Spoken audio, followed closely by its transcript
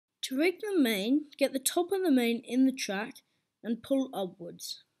To rig the main, get the top of the main in the track and pull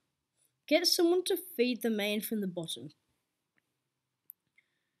upwards. Get someone to feed the main from the bottom.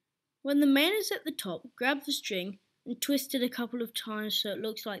 When the main is at the top, grab the string and twist it a couple of times so it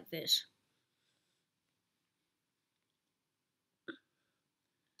looks like this.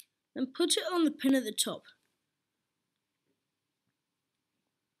 Then put it on the pin at the top.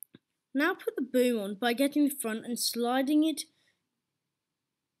 Now put the boom on by getting the front and sliding it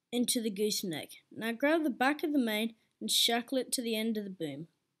into the gooseneck. Now grab the back of the main and shackle it to the end of the boom.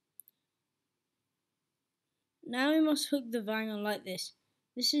 Now we must hook the vang on like this.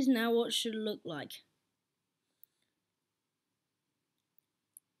 This is now what it should look like.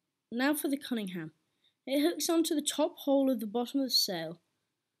 Now for the Cunningham. It hooks onto the top hole of the bottom of the sail.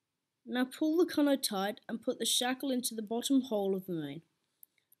 Now pull the conno tight and put the shackle into the bottom hole of the main.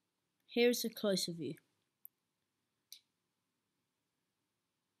 Here is a closer view.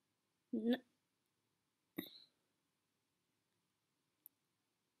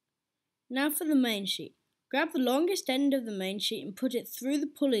 Now for the main sheet. Grab the longest end of the main sheet and put it through the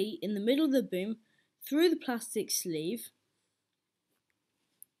pulley in the middle of the boom, through the plastic sleeve,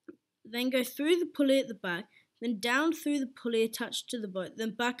 then go through the pulley at the back, then down through the pulley attached to the boat,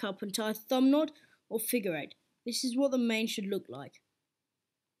 then back up and tie a thumb knot or figure eight. This is what the main should look like.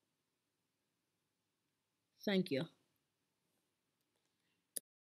 Thank you.